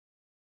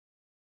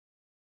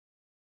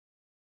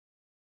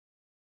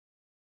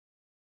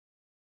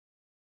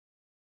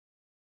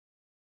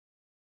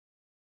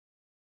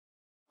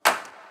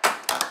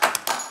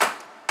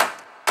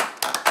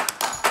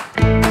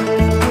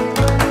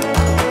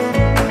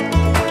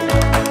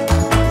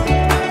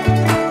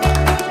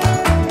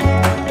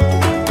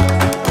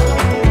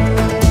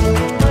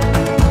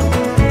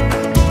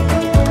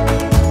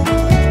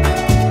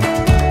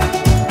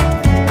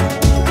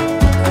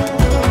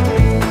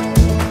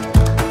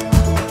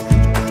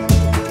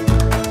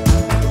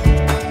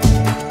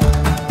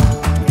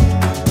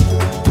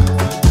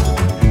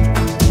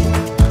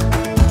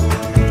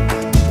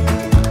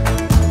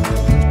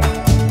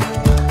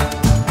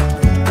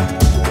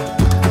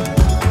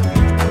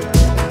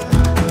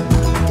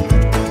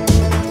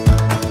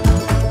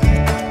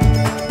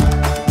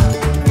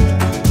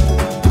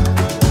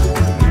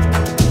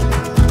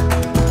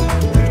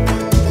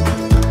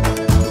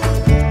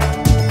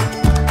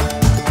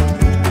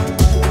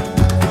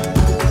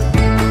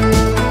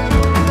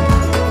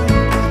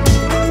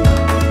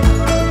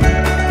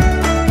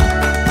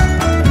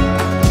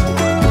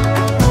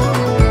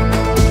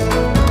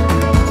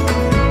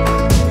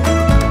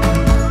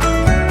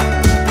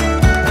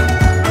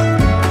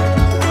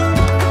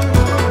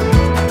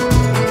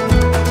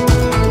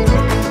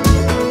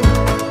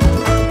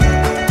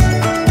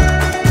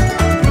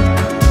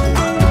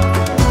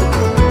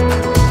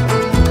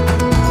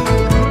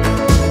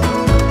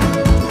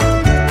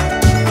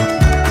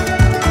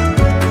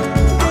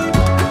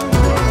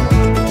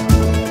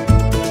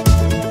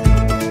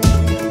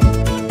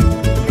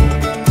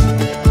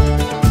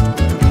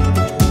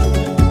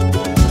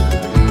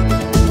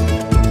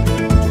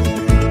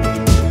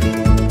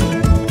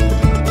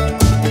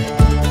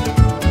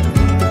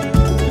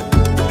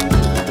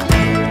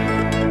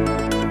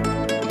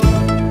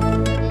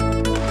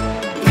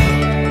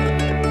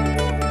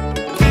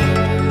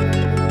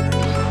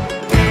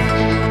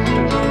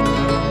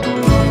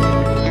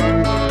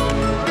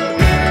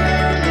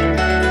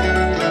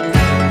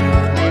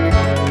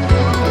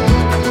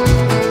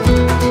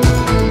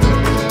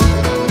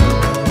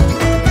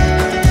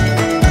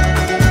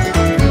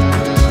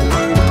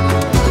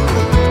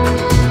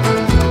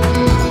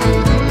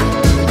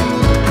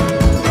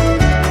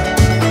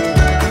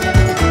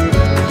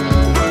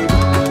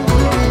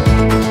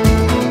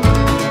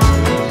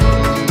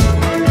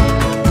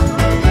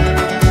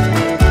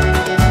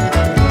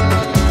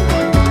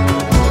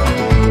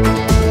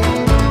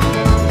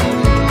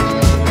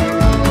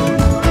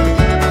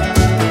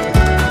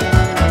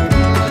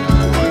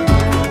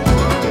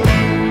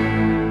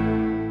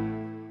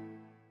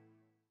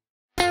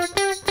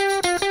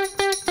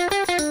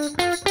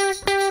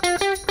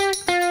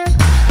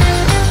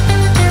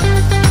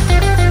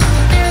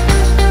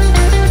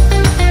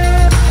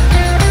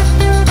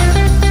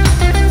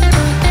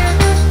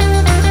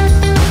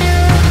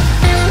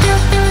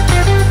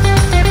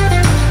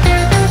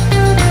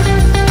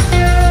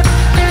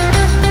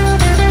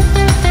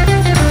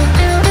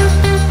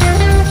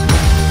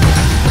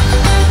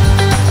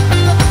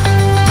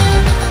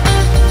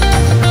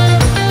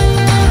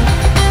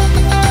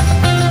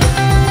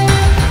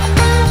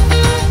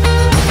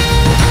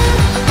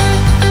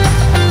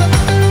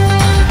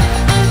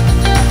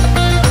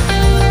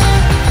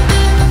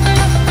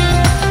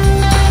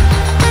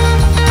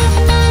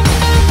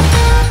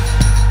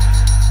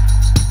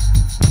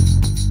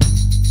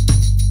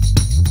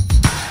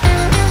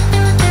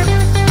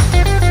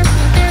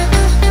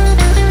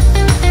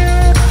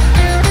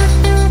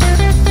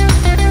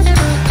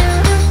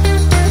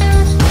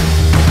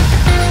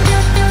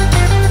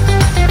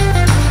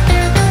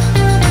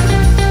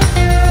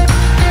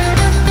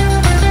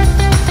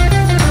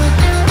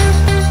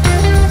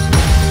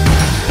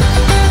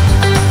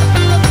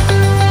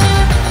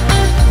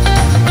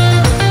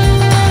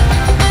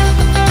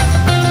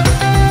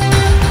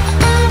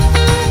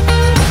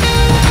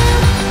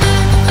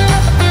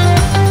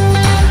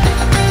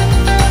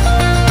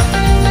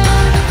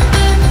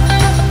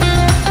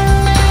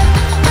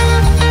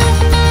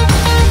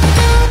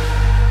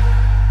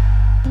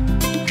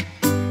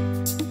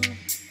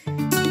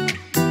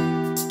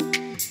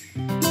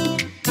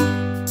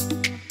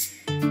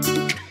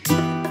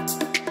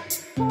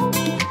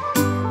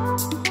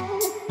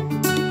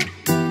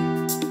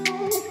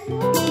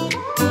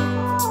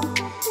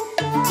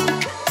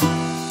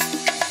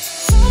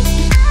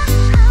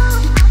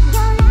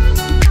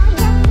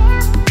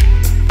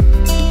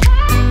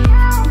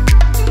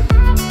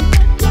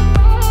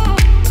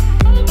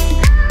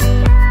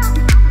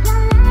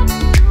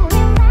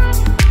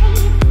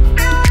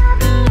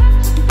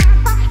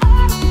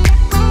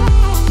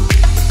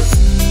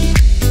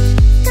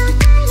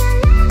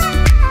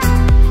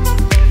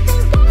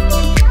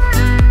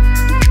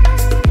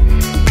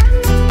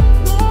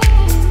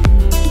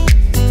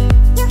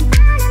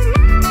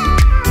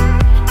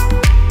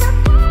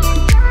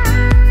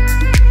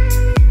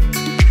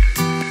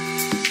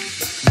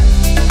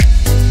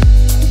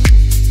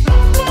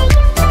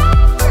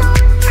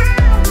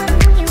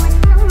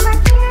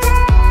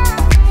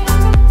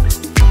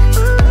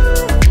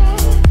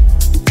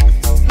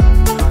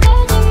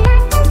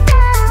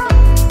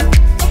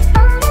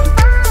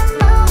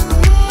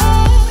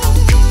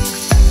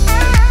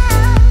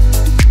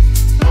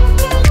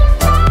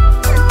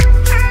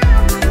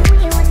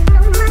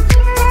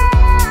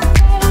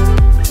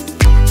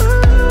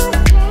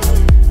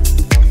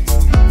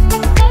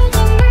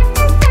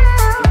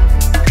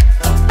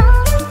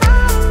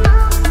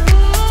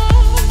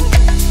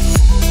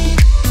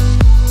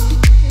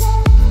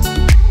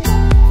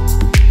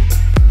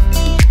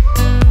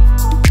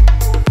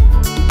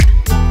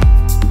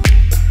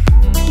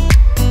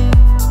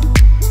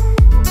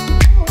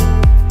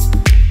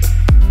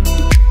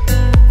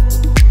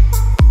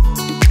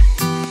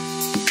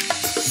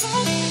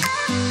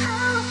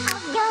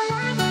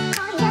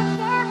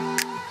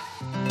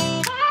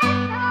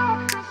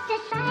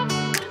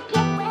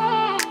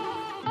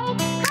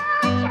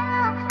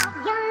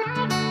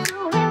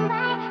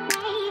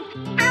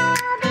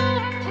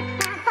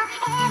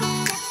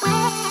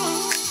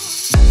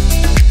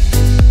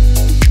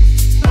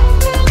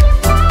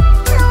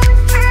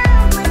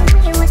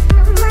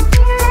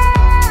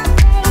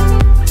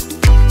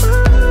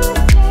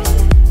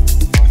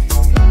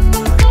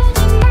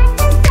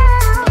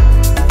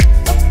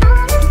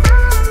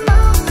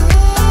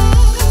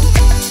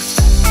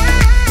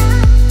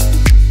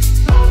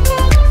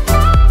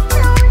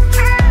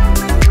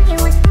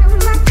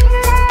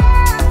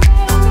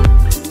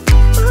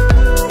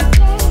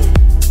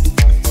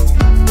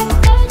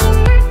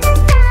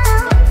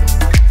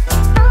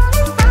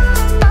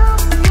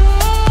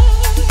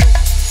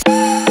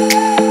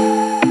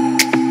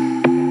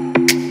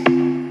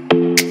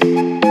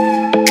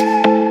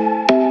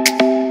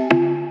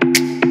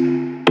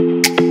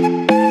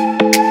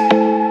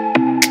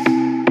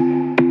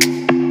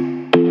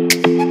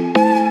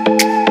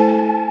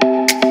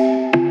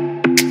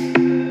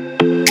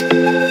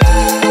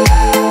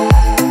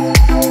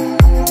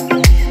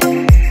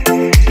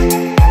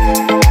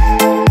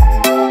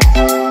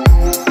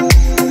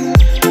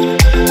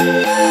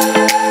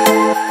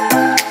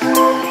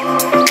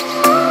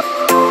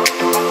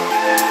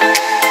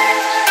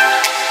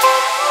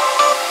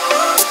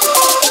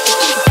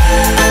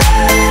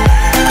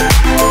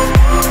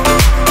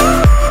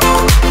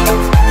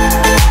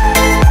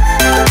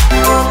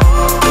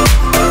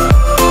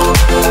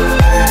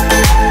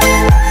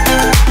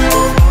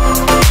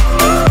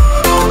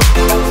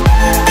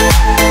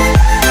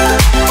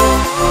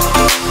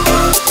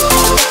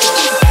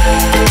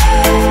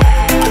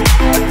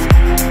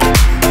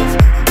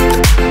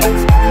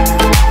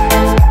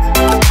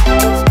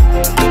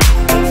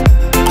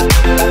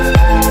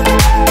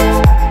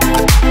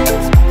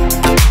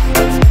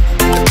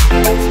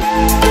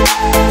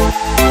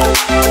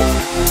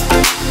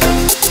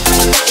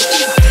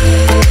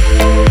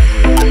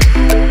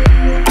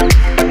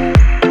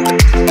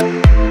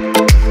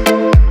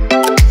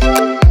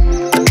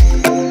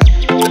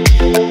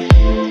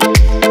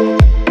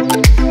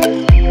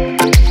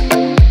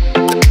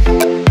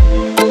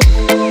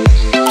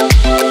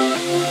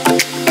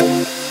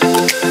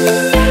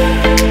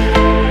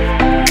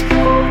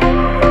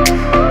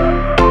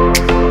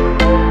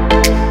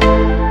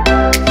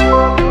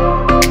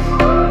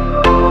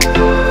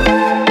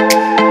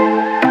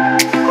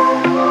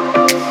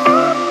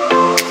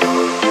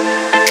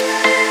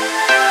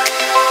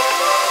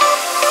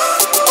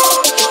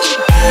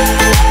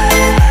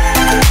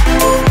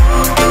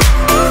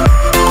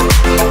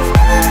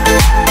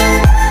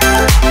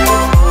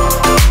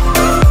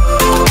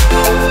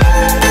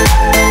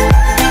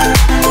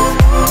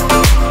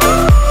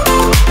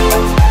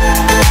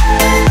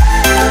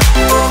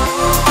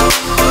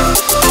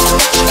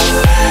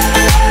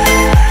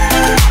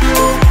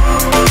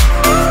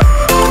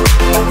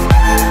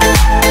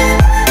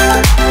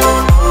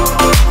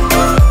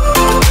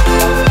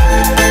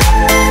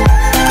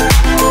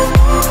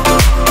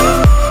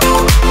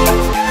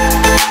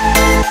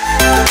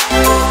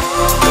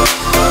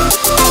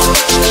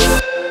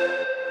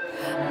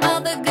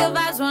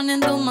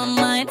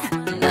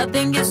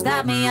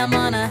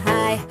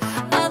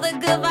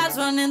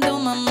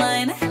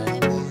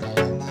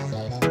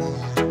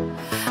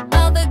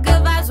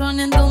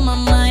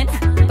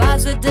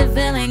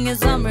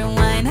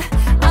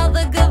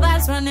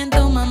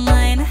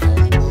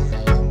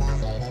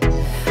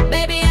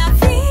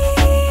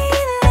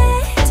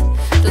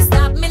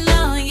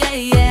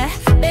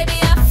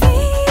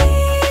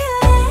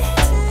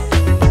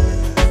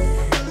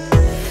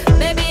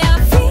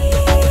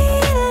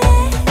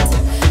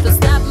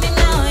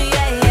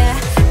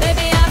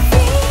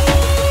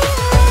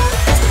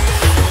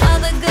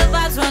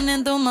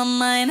running through my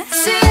mind.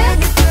 See if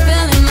you're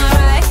feeling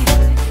alright,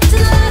 to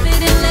love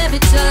it and live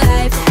it your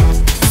life.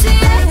 See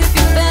if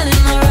you're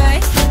feeling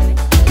alright.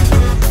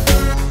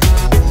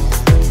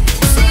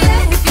 See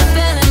if you're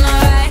feeling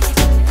alright,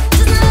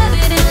 just love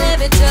it and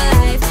live it your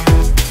life.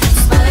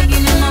 Smile like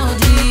an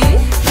emoji,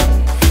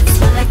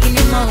 smile like an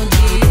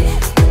emoji.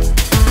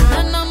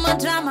 No more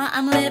drama,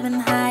 I'm living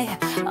high.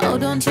 Oh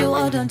don't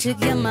you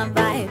get my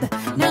vibe.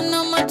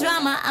 No more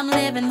drama, I'm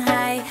living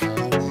high.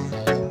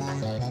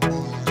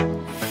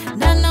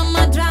 No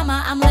more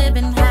drama, I'm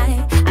living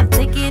high. I'm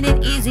taking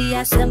it easy,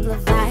 I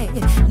simplify.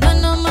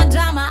 No more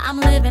drama, I'm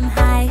living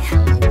high.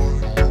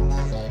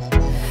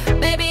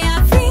 Baby,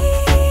 I feel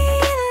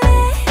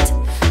it.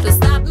 Don't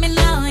stop me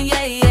now,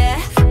 yeah, yeah.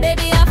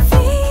 Baby, I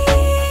feel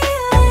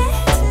it.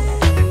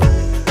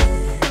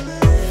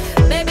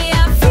 Baby, I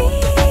feel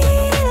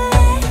it.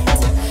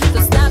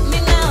 Don't stop me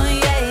now,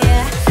 yeah,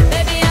 yeah.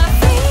 Baby, I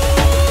feel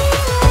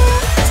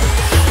it.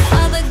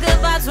 All the good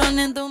vibes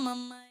running through my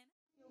mind.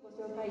 ご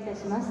紹介いた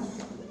します。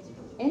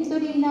エント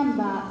リーナン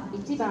バー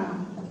1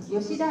番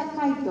吉田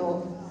海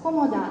斗、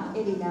菰田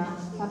絵里奈、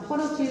札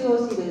幌中央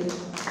支部。エ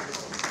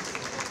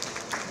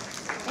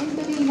ン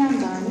トリーナン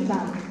バー2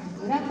番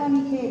村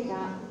上啓太、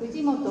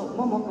藤本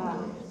桃香、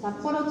札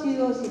幌中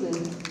央支部。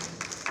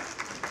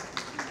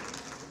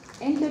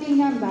エントリー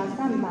ナンバー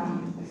3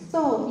番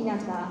須藤ひな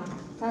た、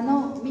佐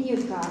野美優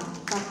香、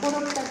札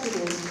幌北支部。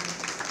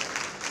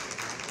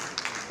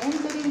エント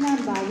リーナ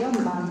ンバー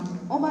4番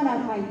小原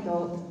海斗、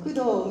工藤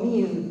美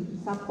優、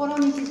札幌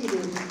西支部。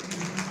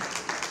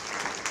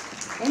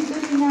エント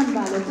リーナン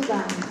バー6番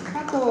加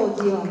藤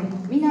ジオン、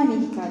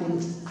南光、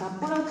札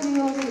幌中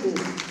央支部。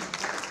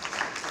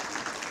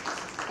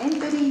エン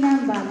トリーナ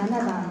ンバー7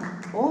番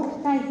大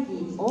木大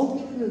輝、大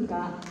木風花、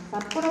札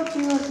幌中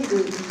央支部。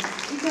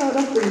以上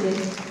6組です。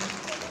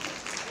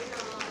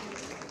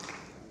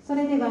そ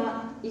れでは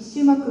1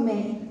種目目、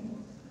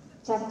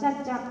チャチ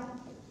ャチャ。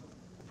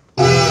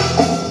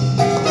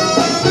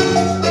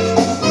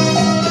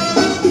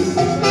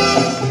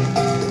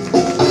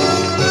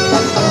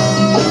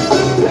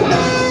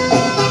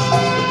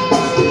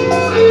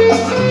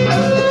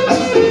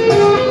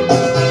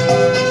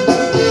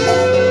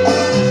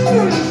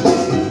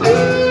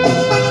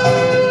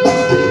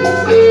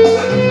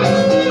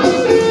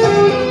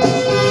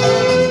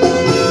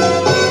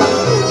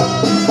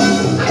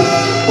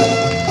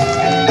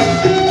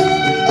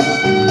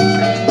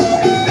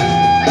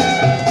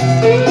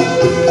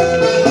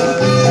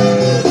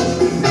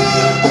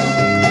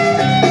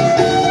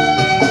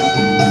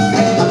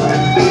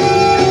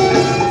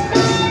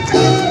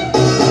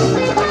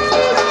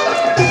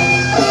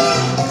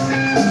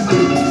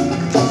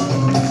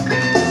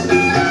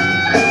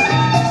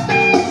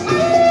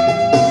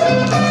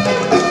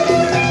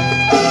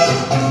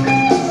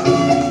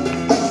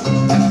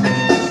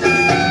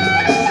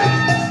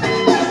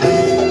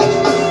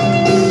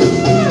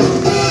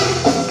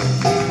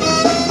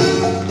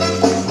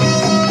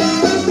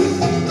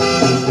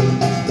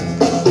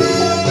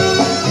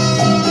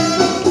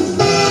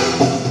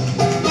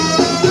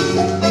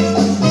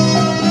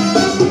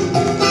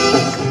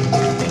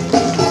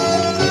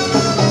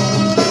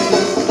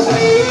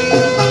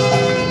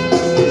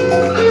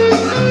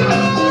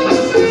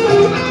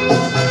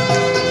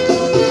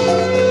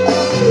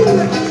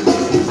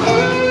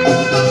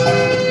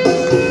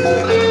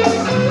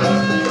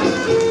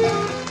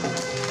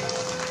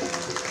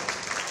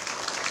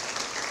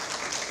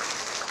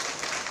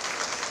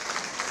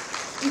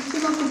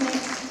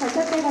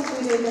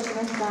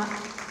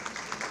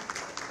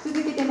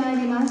続けてまい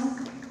ります。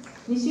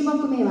2種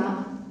目目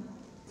は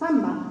サ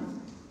ンバ。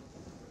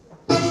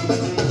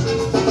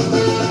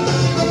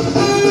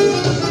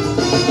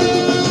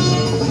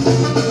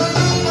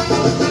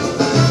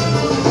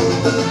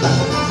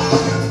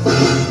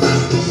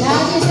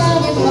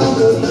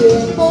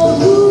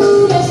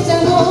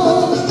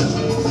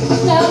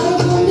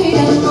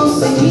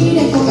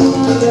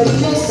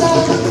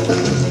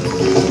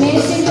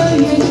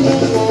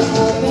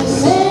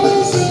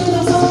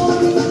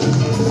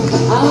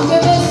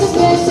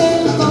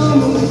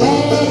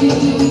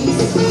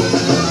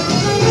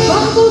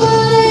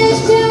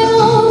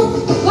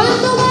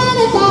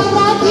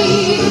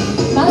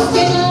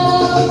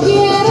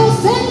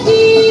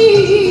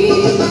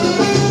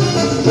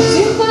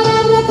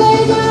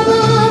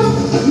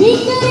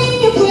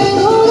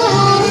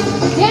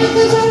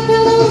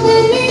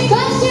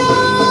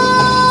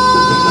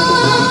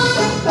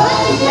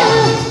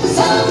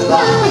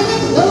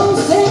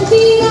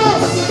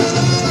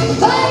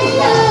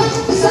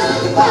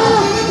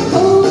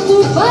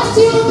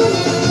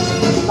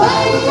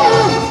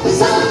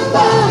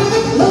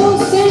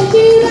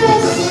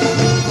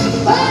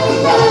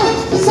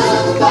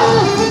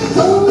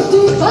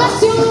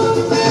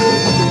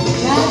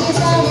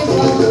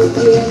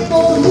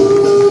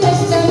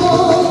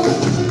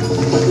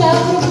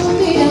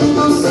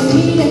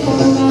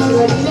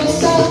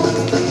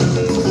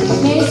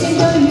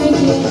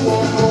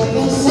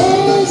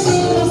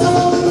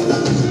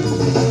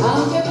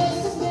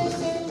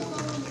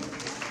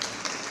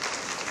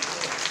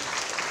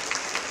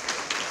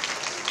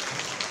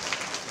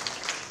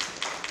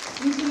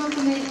種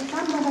目目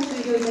サンバが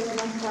終了いたしま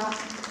した。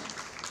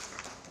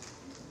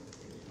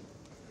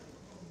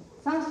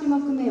3種目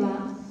目は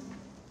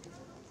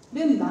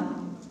ルン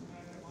バ。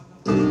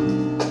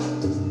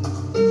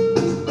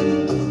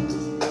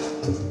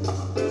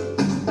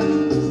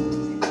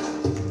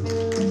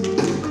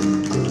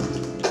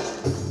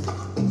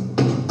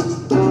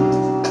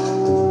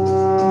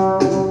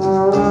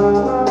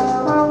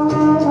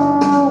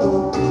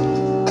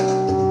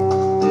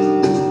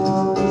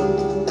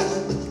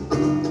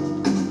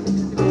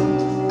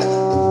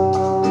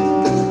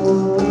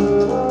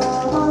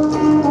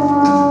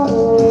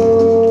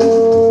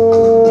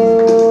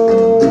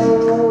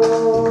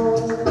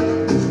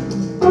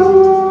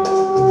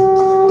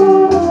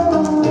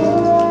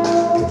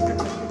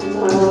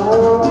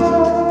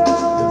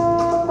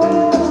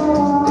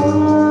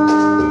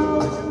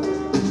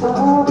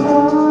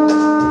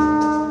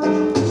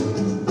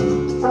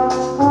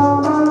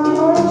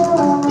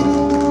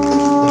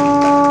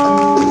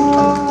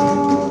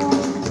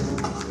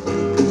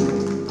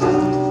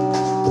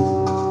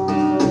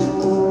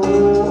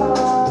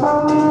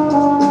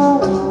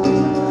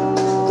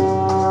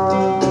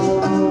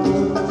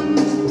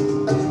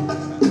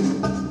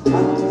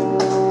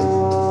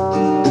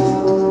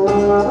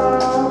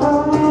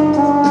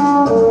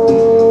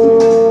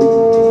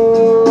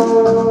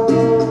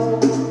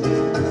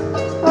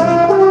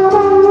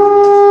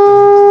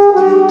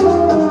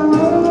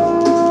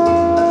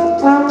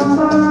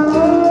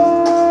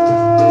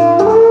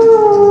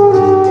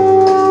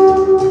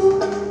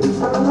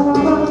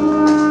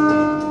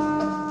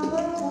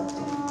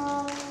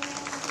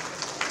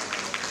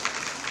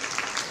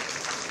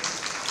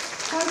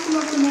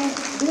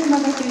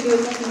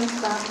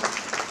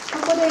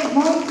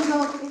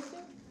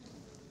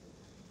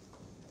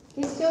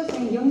決勝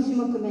戦4種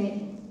目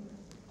目、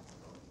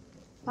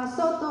パ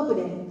ソートブ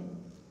レ。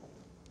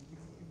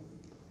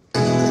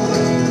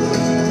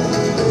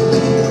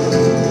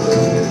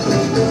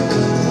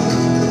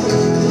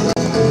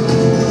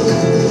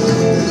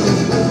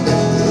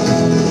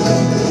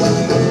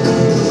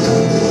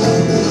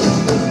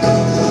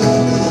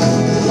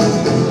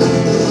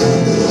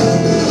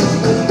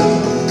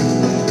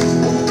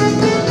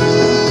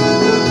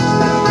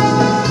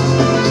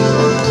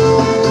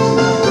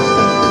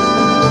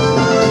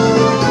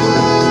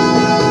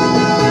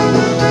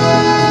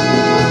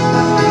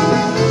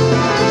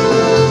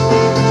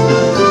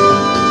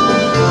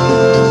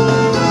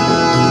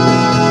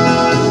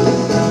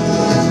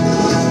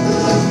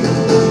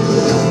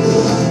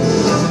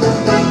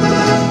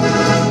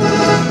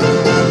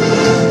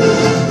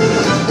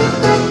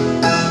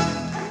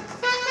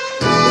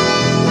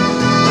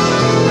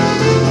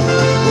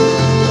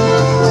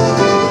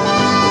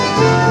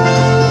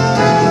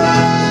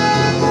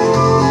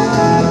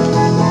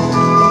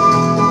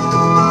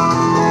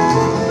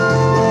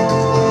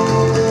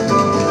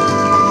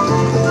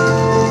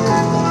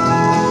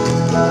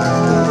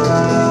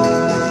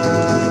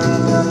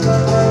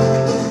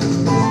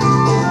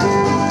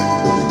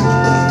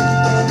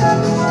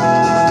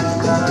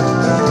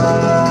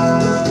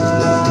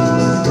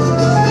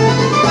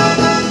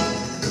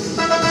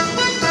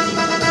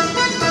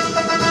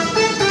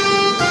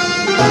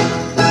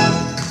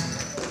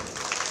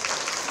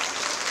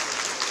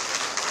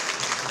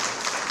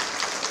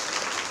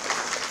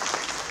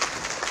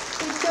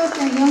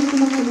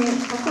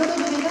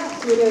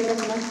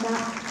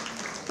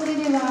それ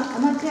ではア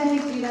マチュア A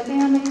級ラテ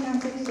ンアメリカン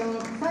セクショ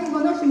ン最後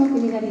の種目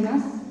になりま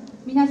す。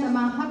皆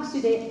様拍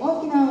手で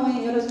大きな応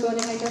援よろしくお願い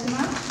いたし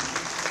ます。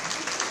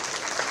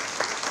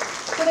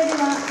それで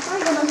は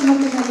最後の種目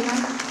になりま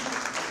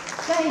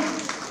す。第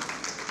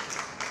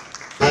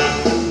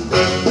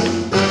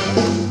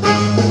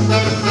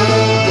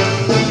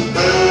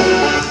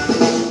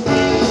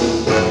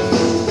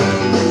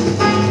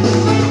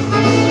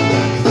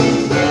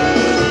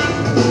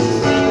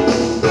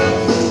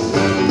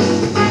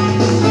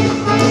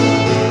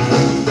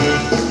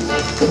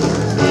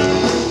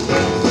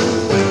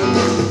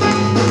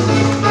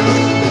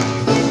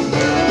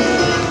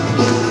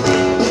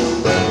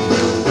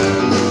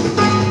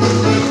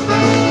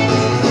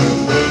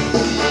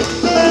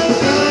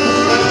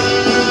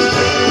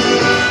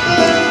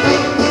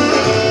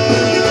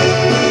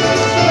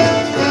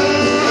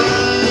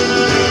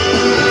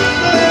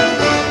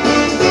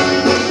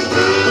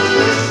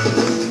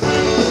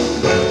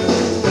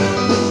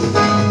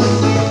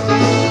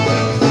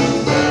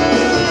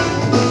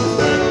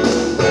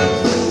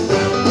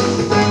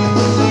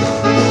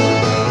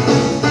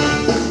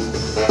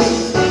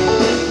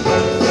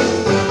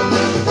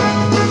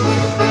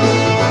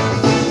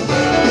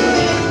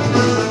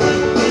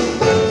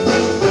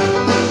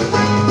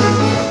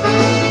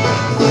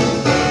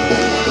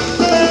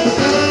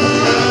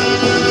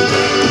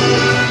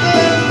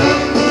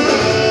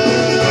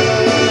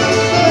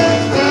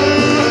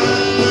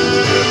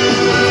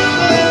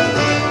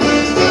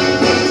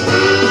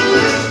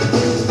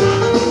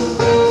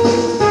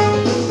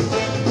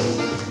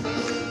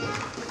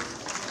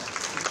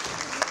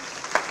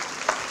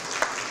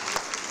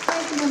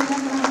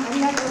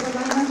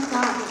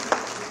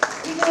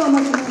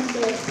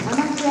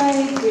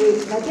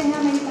ラテン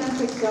アメリカン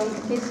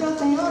決勝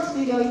戦を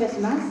終了いたし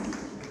ます。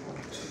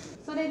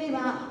それで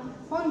は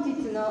本日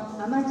の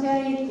アマチュア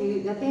A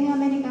級ラテンア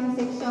メリカン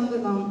セクション部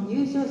門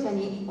優勝者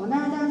にオ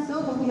ナーダンス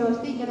をご披露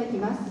していただき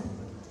ます。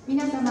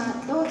皆様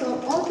どうぞ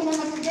大きな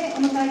拍手で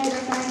お迎えくだ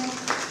さい。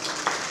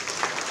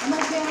アマ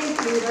チュア A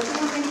級ラテ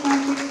ンアメリカ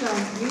ンセクショ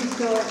ン優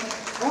勝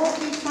大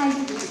木大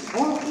輝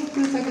大木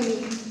空作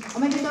組お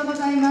めでとうご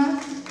ざい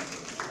ます。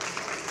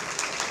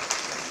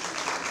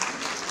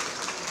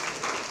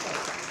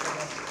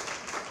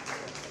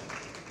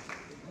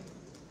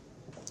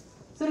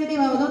それで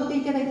は踊って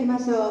いただきま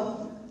し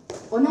ょ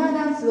う。オナー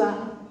ダンス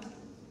は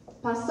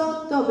パ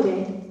ソドブ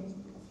レ。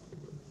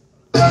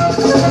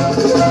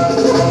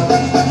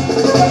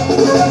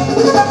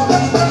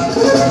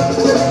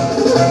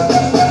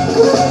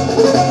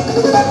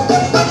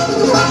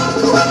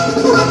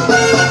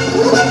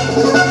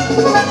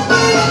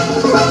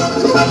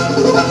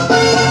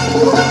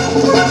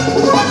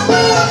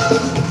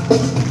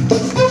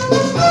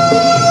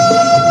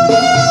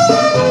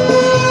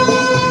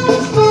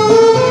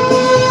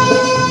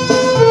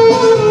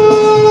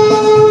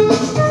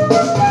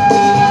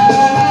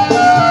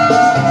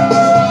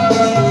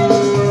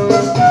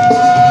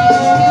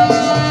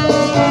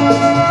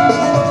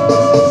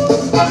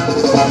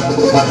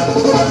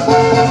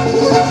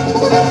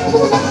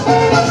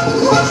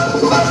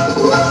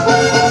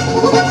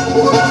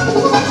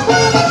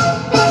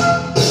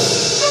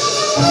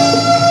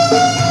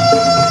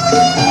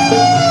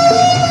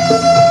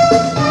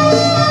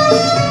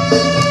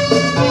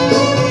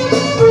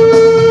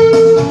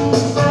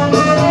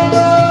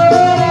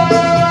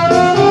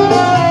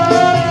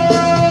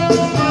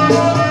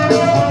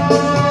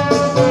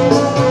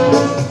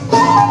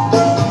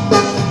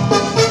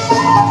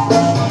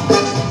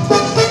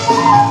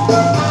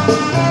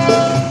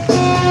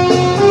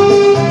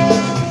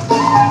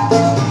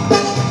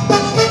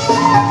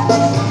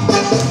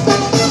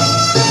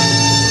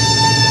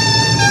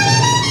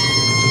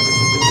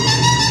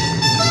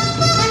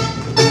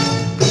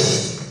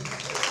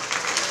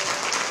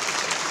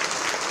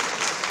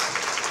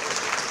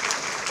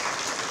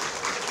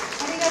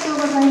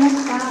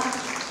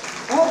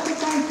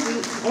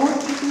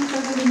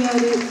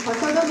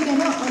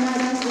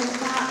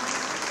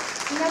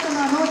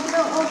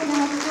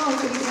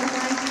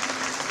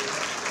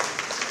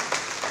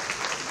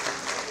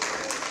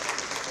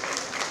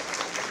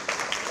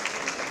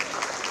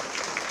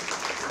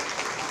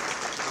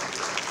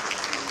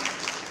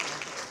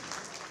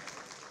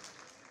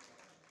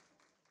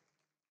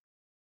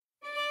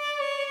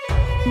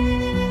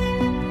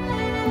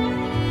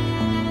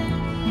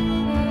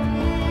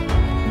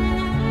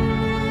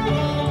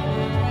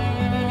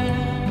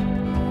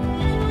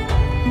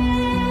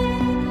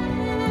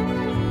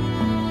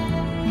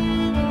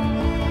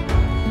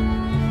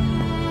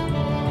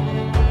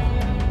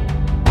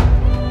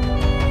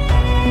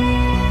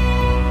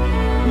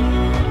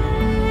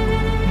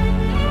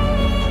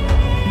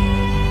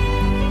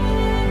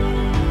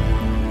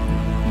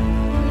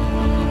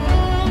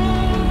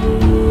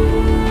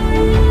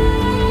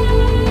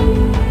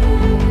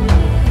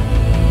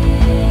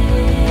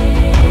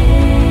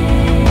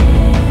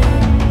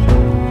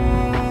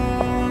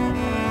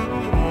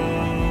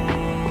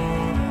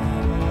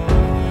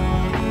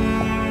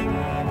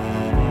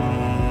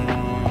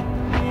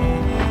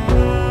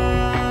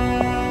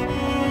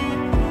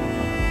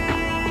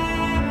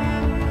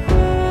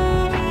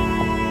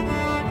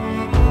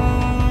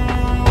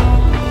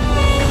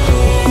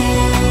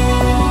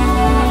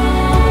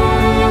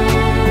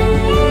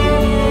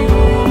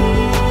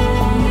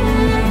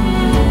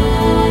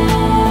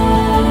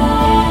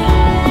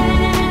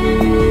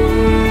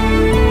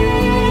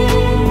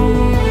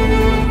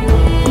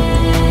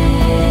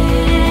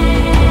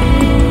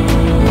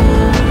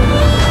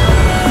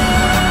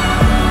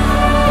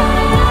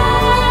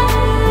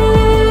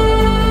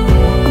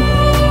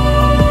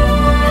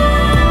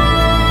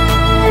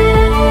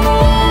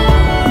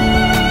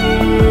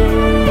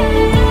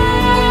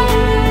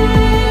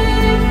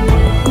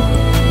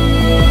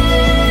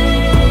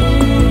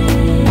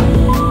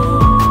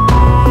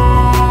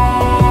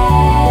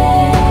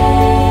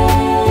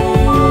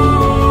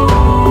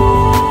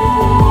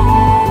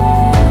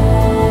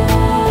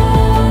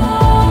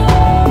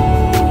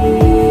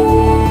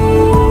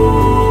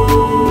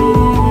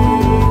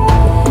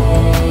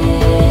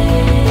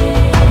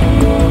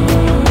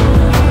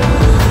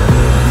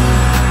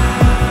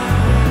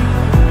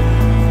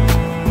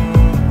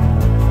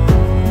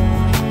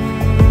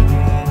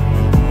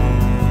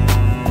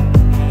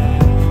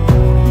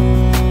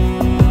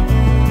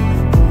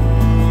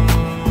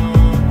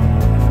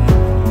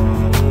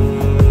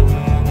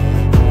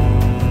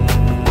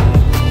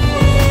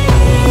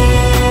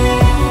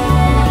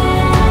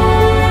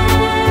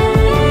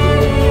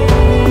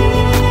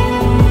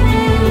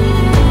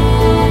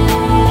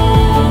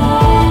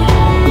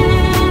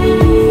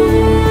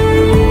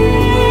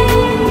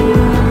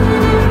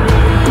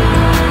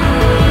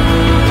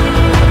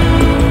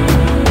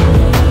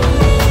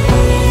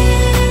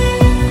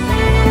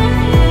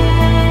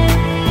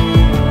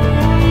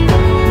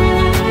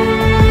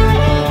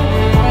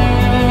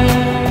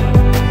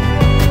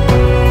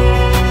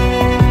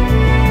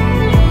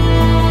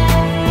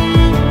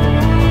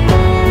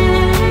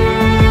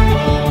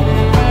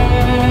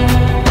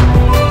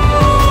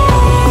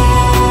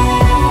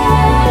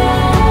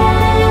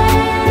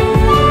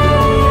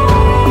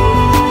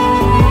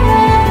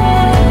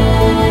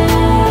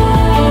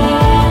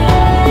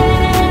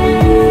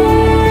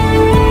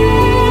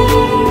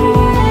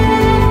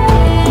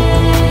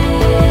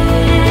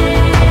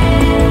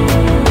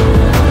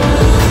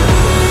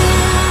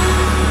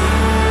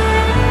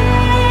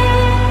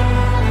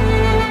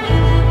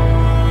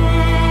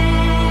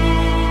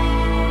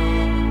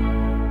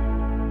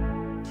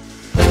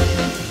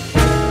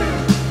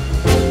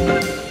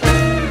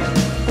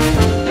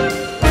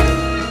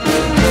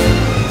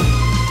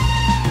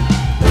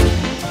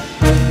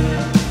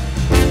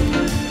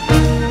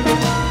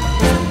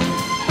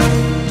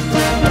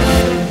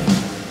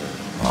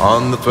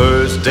On the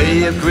first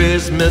day of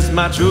Christmas,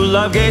 my true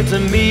love gave to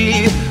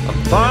me a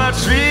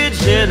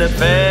partridge in a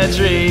pear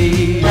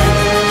tree.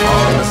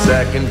 On the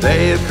second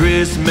day of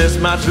Christmas,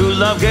 my true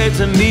love gave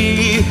to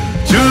me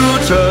 2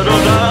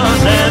 turtle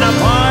doves and a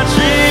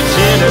partridge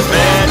in a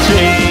pear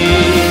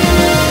tree.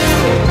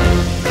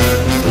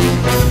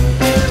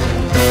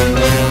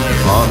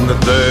 On the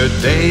third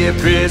day of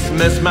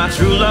Christmas, my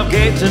true love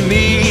gave to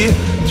me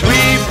 3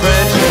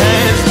 French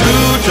hens,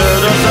 2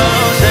 turtle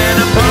doves and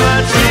a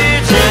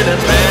partridge in a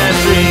pear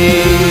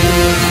tree.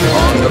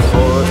 On the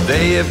fourth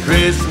day of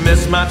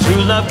Christmas, my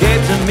true love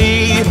gave to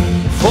me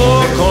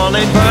 4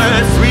 corn-laid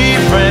birds, 3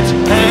 French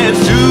hens,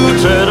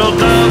 2 turtle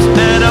doves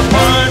and a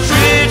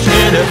partridge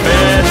in a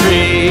pear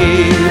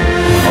tree.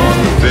 On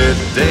the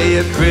fifth day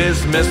of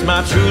Christmas,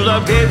 my true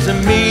love gave to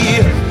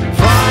me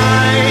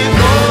 5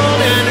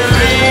 golden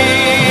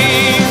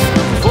rings,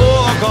 4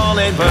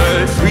 corn-laid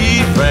birds,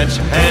 3 French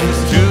hens,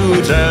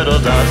 2 turtle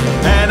doves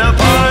and a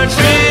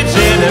partridge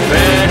in a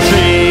pear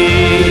tree.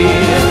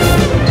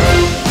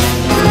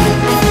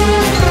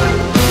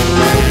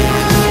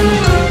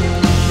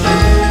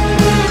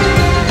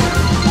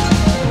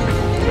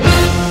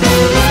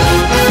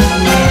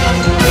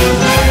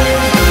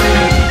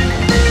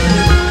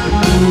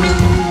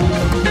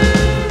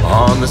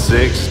 On the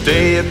sixth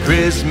day of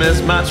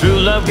Christmas, my true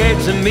love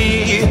gave to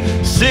me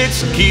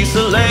 6 geese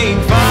a-laying,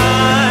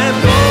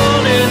 5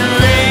 golden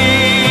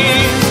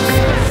rings,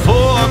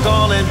 4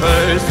 golden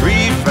birds,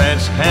 3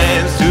 French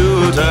hens,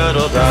 2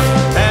 turtle doves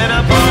and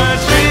a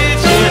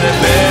partridge in a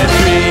pear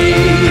tree.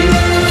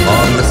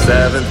 On the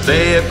seventh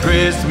day of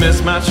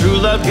Christmas, my true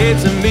love gave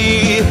to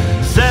me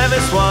 7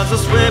 swans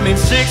a-swimming,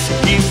 6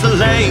 geese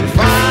a-laying,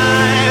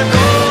 5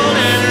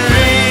 golden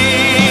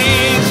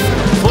rings,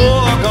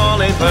 4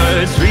 golden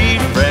birds, 3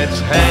 French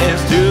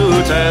hens,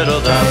 2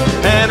 turtle doves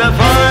and a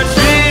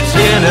partridge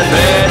in a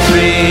pear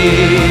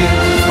tree.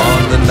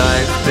 On the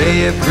ninth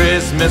day of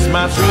Christmas,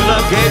 my true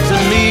love gave to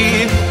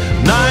me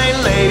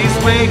 9 ladies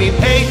waiting,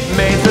 8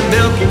 maids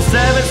a-milking,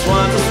 7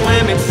 swans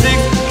a-swimming,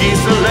 6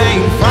 geese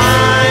a-laying,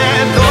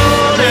 5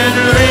 golden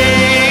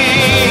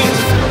rings,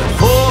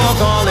 4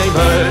 golden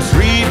birds,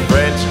 3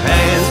 French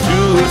hens,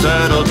 2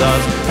 turtle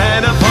doves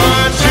and a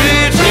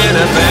partridge in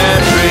a pear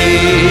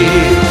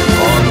tree.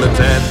 On the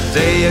 10th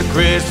day of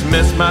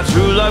Christmas, my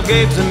true love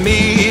gave to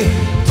me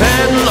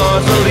 10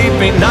 lords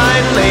a-leaping,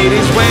 9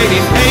 ladies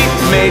waiting,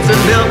 8 maids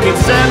a-milking,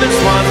 7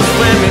 swans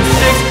a-swimming,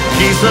 6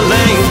 geese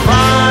a-laying,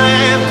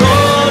 5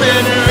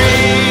 golden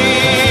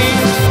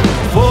rings,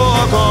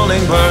 4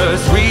 golden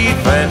birds, 3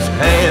 French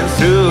hens,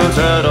 2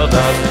 turtle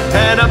doves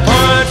and a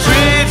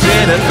partridge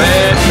in a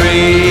pear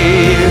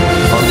tree.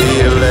 On the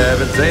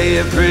 11th day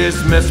of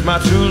Christmas, my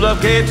true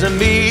love gave to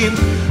me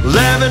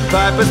 11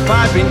 pipers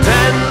piping,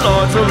 10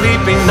 lords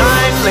a-leaping,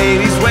 9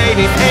 ladies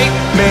waiting, 8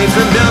 maids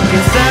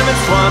a-milking, 7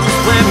 swans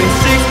a-swimming,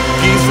 6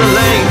 geese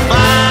a-laying,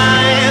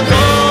 5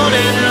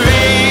 golden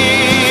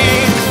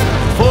rings,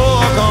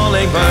 4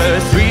 golden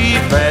birds, 3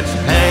 French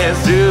hens,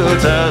 2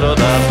 turtle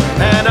doves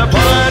and a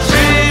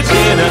partridge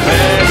in a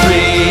pear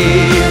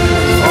tree.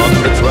 On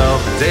the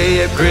 12th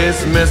day of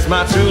Christmas,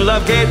 my true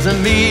love gave to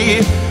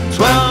me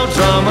 12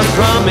 drummers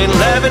drumming,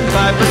 11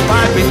 pipers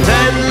piping,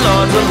 10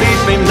 lords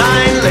a-leaping,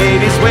 9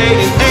 ladies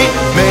waiting, 8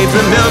 maids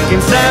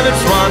a-milking, 7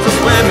 swans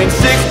a-swimming,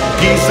 6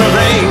 geese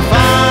a-laying,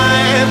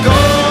 5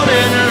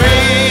 golden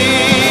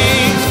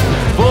rings,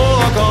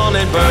 4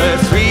 golden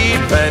birds, 3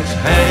 French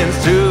hens,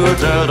 2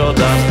 turtle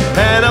doves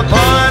and a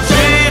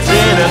partridge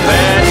in a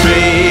pear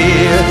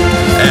tree,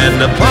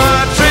 and a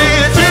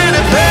partridge in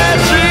a pear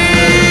tree.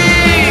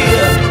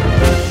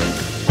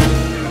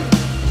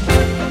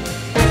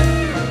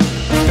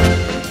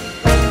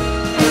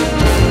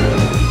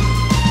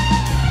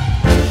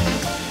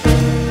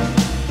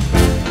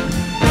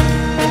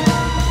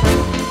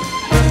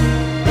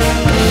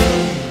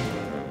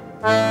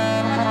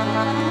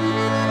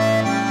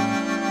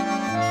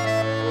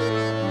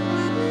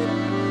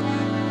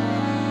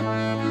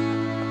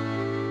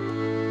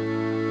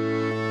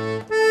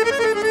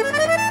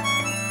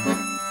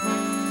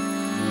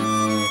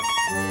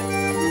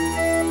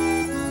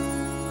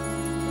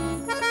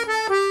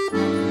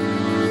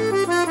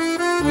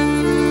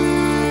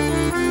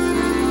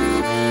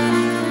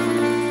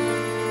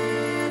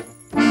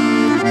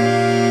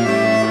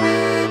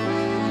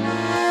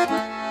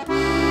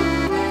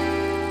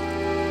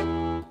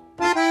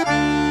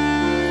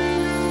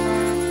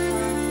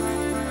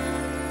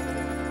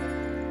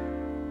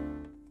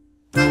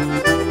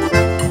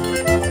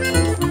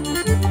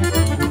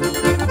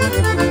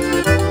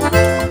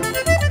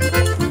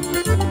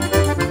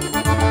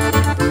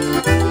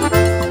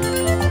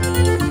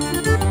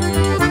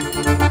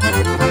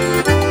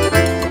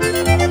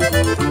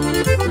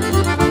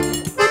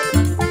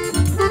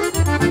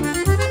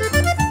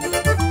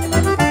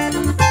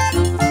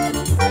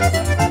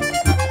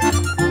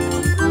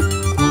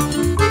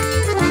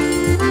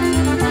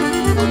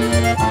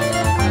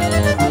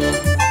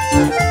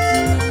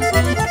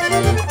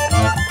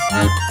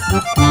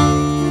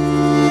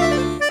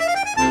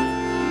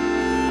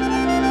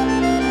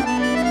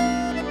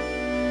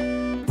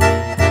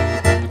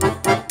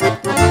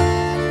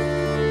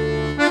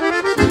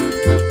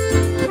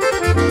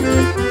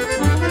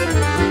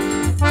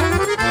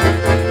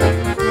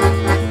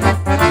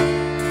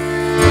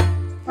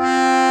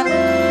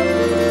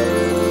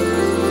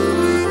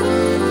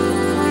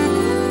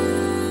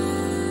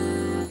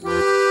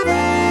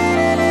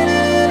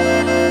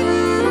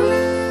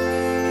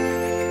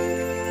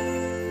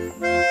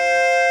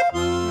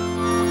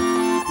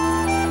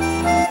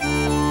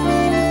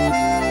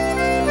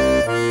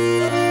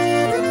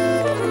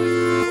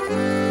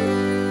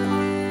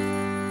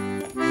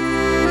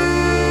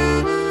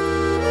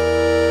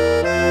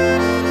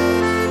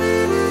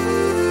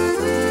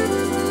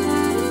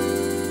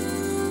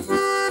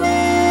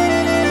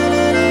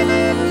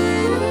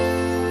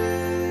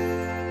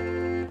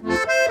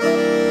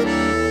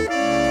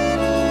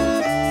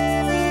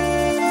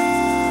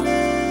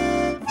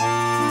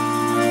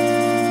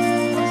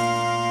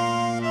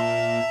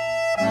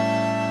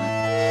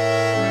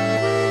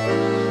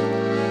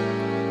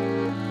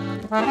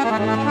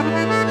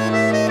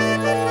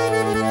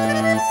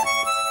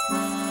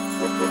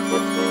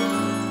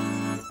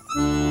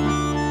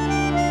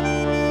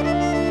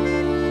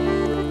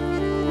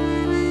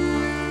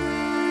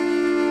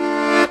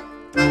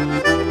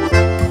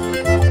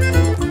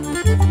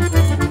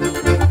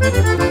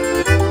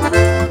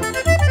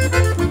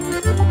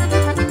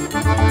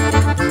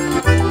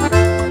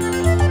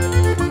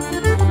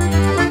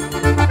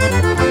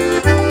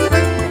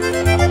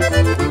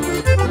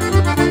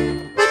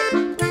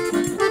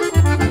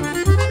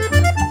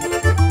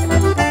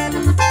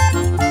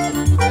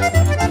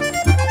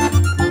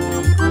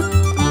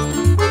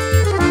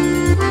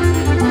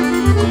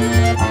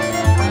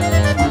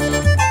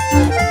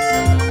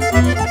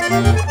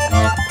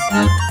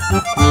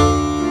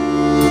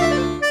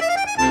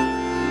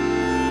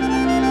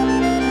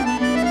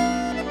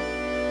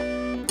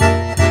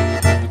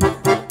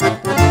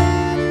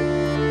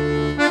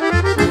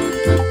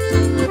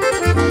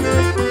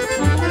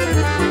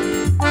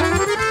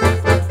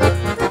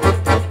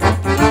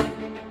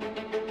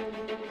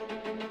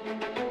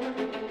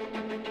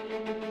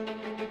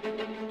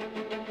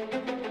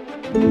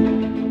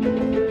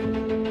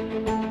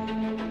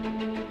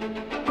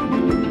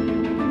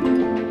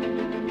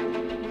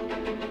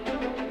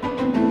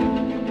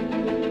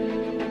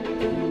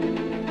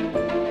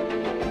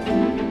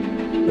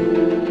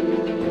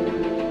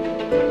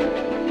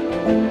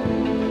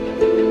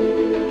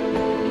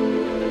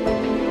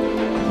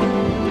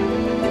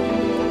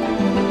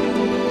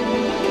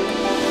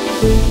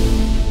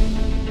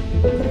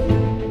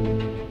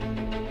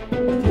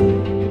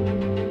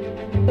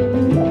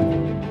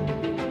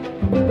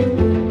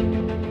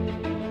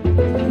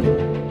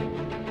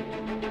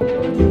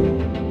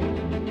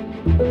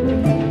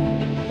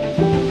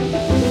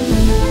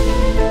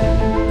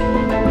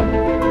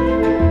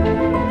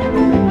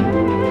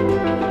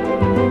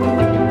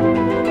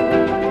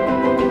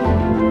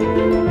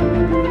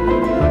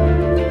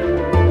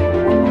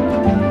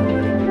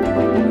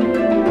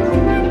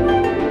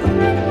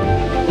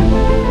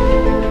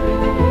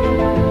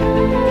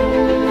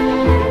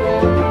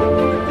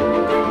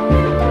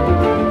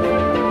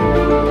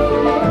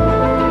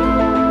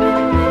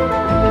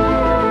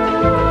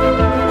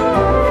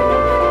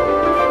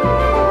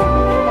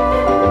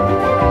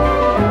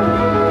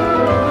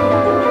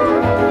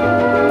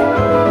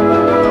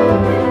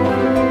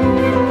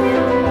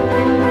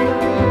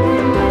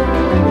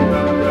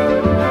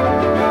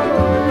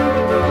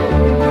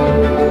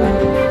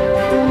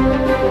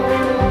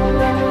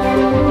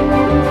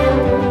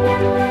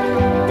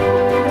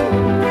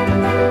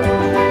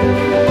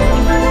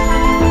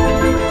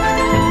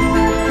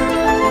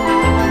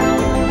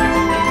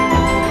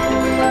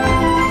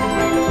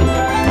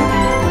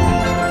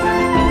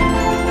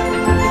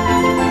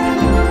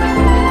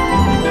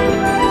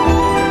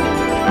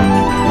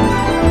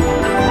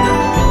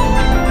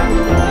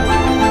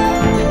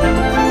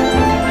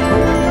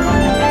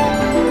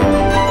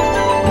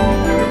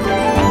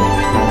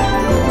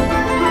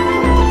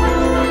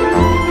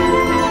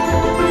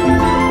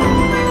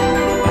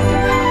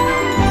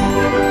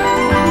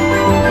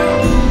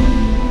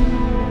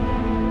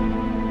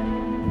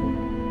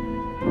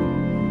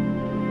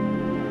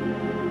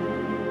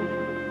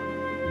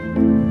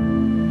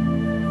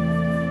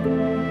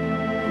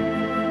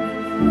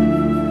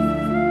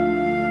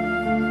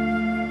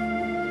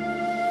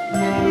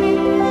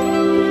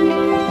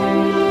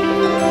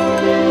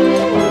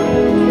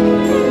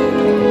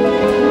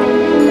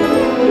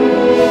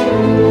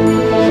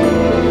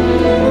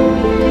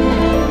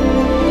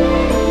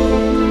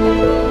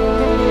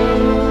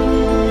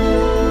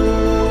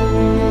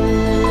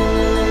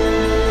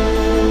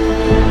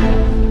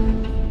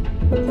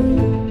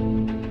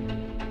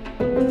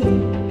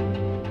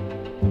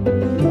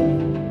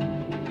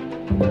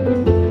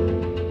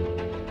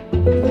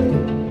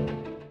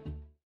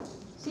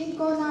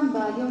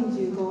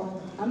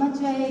 アマ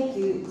チュア A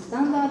級スタ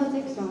ンダード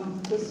セクショ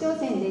ン決勝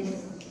戦で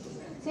す。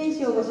選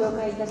手をご紹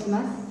介いたし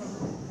ま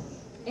す。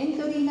エン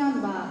トリーナ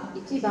ンバ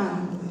ー1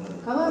番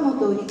川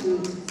本陸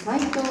斉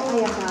藤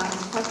彩香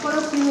札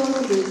幌中央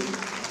支部。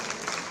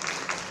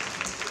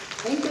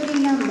エントリ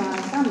ーナンバー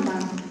3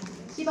番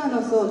柴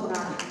野壮太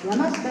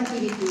山下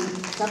響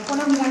札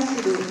幌東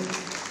支部。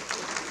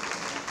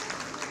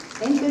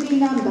エントリー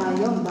ナンバー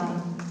4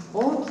番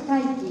大木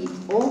大輝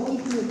大木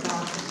風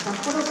花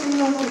札幌中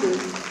央支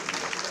部。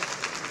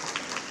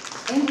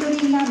エントリ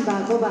ーナン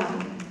バー5番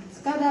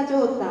塚田城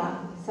太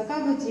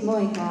坂口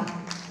萌香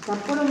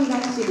札幌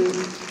東支部。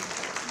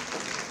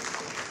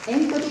エ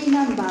ントリー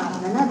ナンバ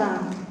ー7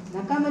番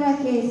中村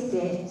圭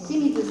介清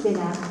水瀬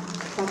奈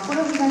札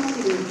幌東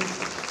支部。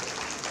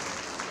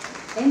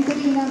エント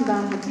リーナン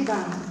バー8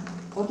番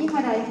荻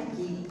原一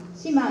樹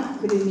島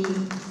くるみ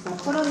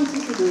札幌西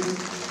支部。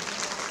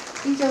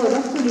以上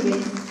6組で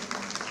す。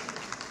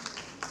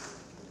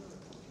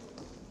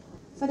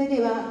それで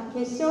は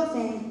決勝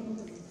戦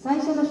最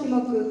初の種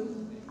目、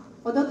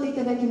踊ってい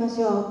ただきま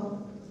しょ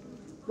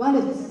う。ワ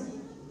ルツ。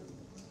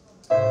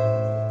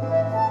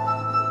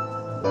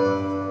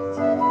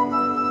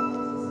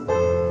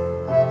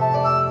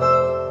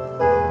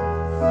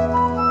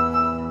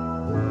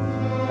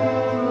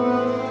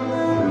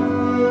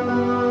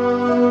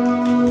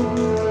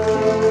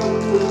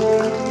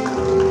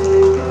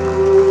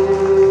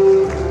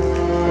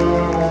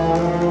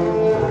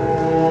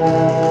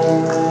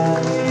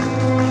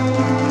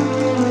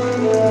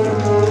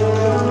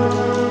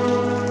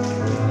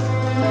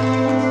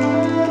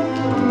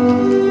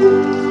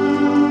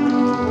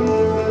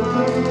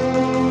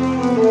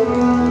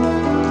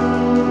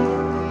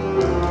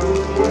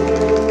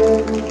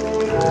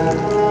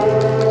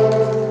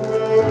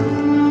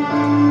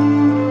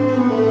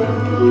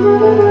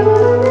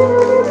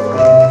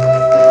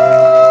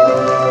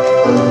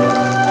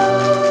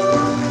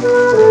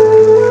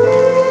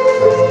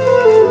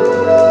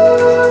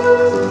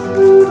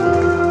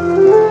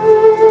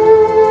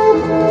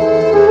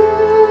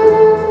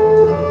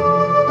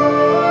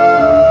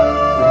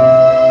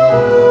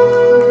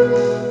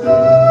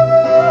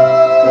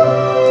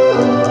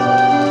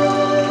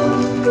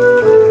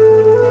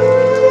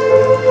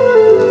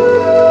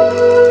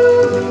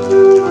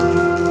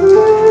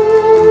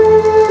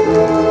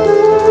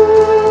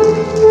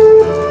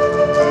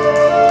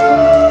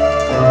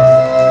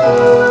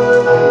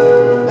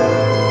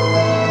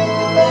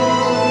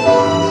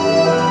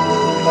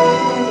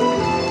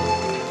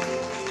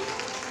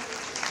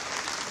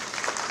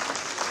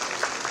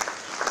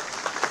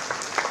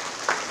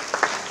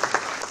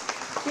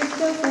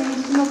勝戦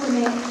1種目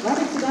目、ワ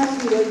ルツが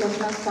終了いたし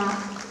ました。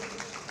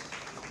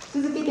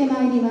続けて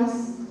まいりま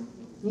す。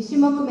2種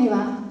目目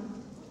は、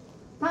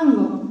タン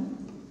ゴ。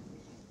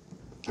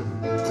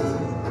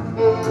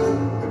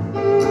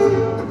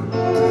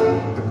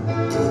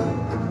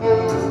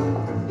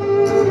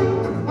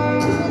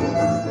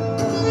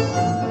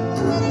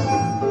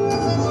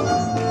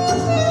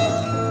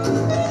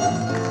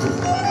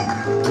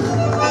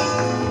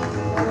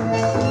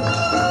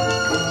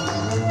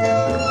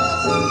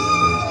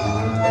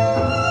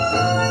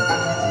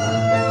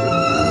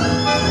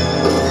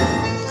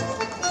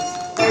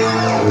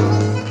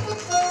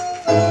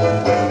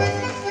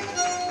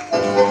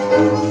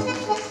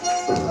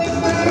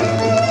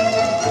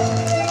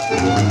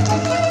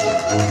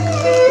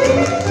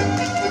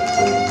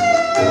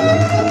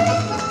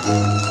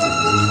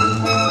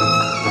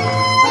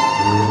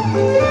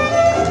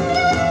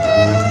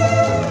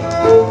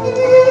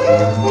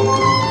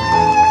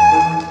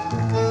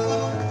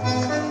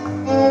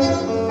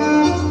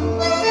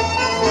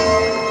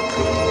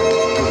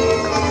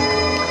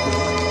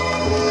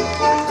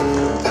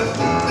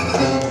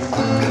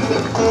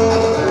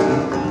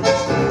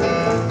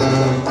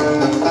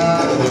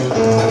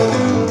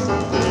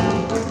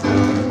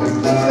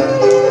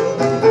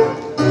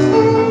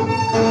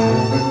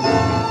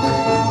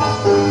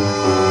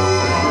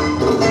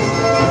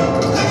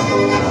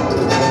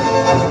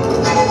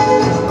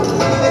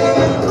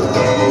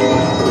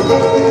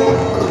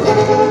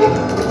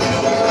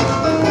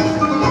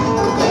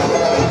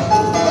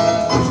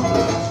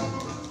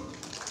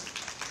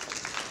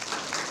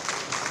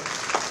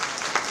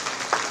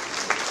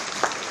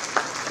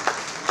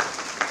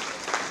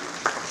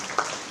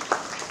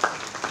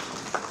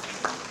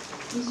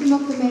2種目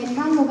目、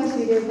タンゴが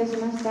終了いたし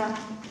ました。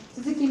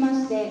続きま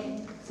して、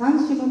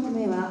3種目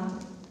目は、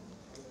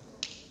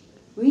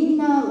ウイン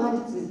ナーワル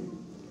ツ。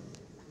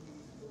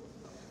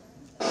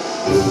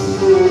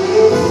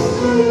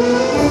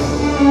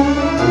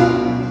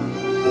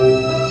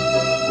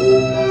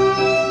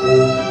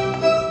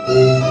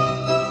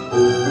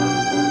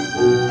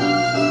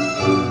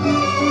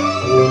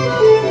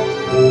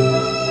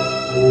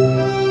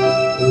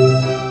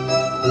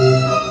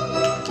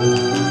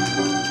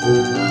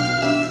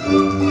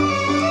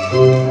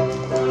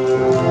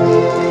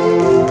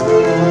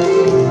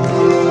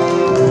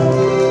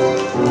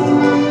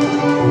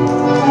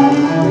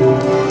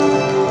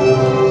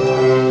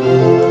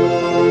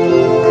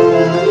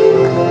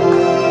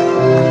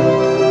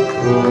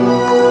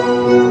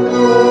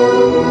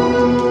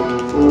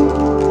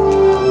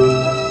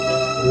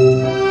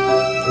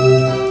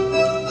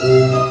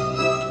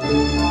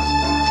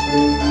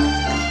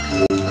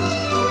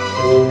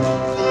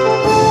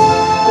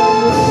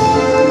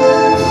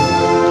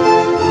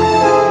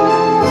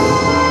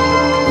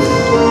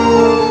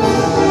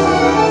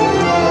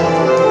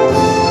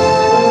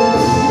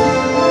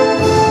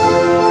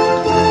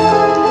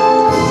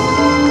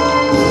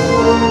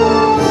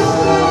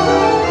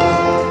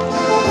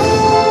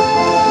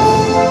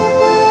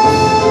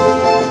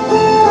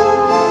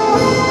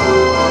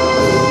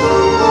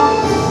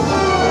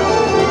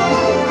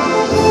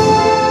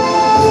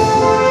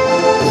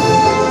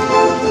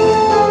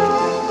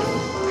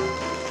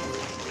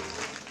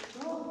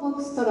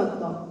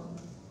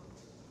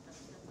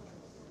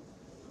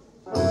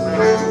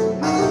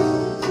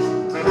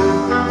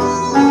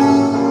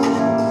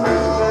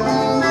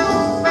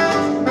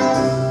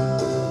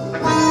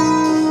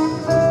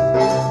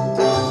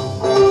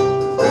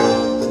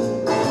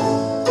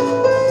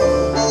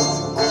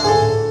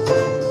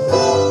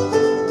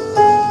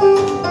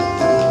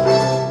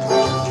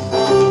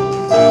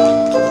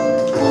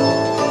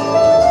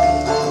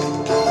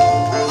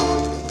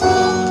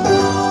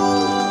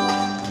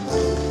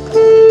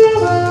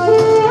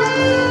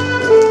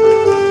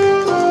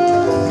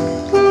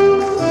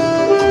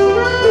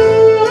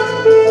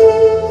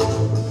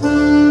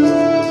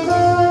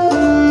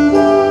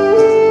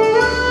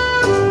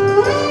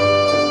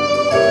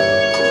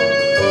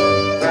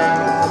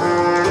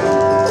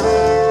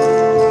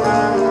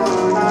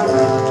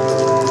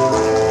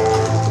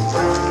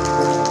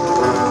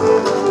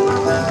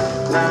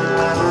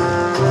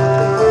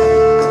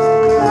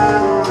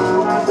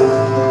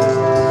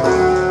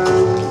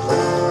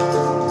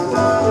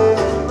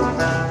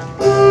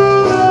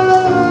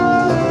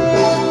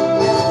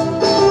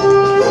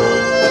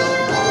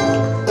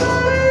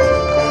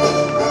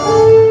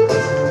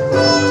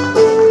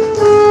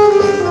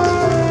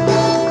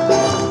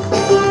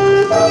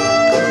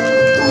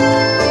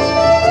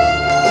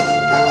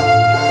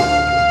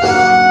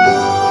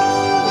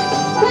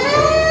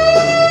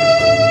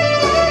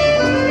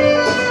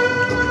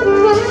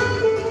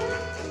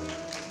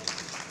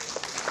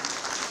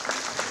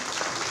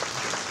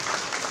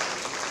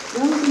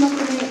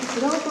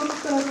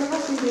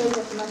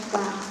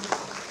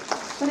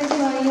それで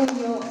はいよい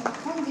よ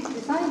本日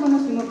最後の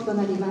種目と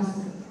なります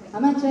ア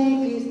マチュア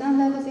A 級スタン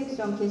ダードセク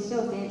ション決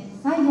勝戦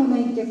最後の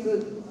一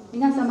曲、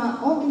皆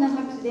様大きな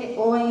拍手で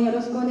応援よろ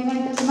しくお願いい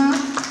たします。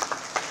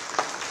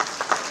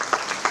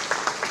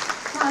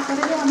さあ、そ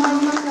れでは参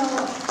りましょ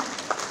う。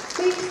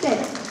クイックステップ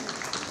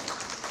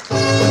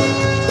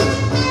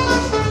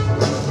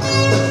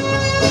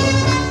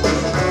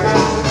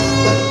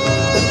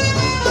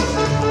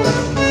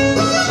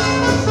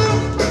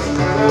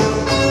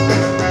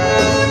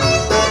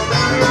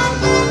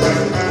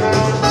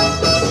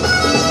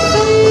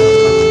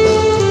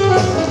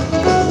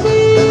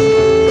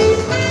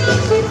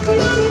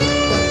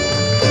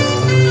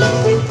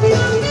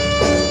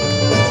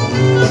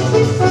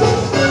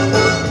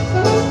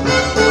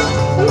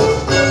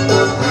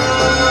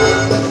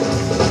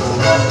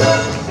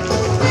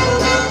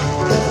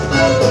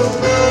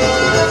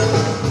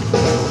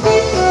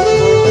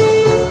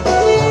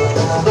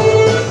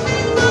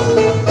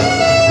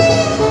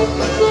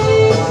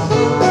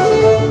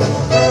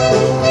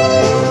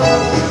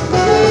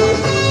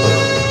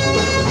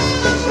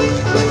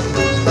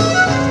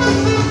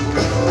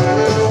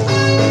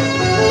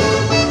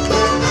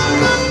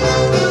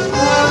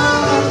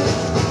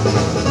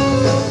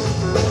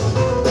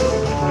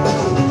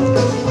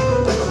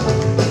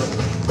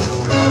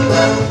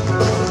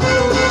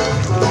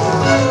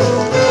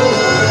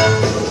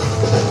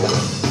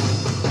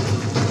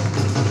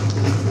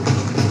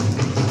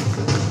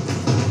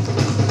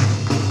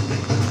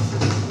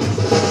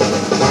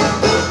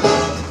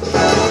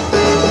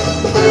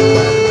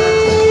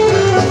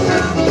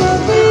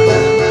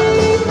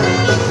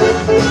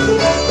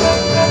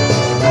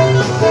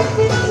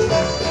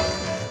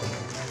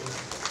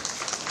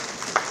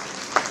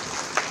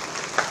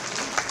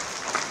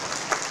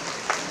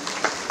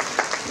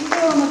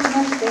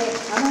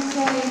アマチ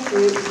ュア A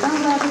級スタ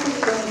ンダード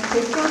決勝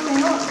決勝戦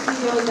を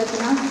終了いたし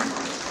ま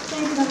す。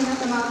選手の皆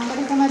様、お疲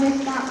れ様で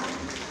した。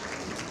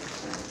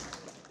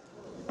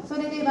そ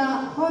れで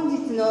は本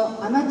日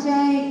のアマチュ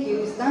ア A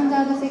級スタン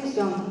ダードセクシ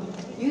ョン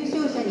優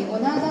勝者にオ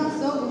ナーダン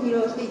スをご披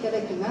露していた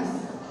だきま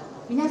す。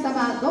皆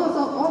様どう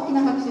ぞ大き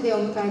な拍手でお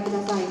迎えくだ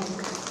さい。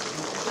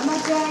アマ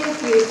チュア A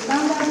級スタ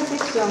ンダードセ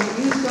クション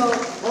優勝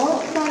大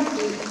木大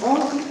輝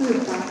大木風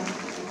花、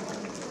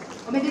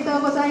おめでと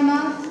うござい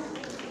ます。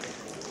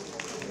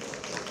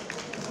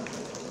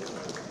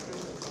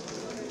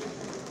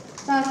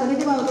さあ、それ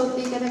では踊っ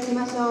ていただき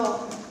まし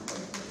ょ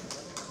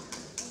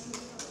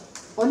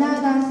う。オナ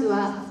ーダンス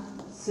は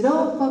スロ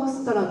ーフォック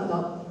ストロッ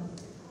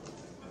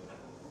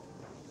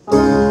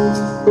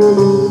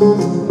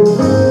ト。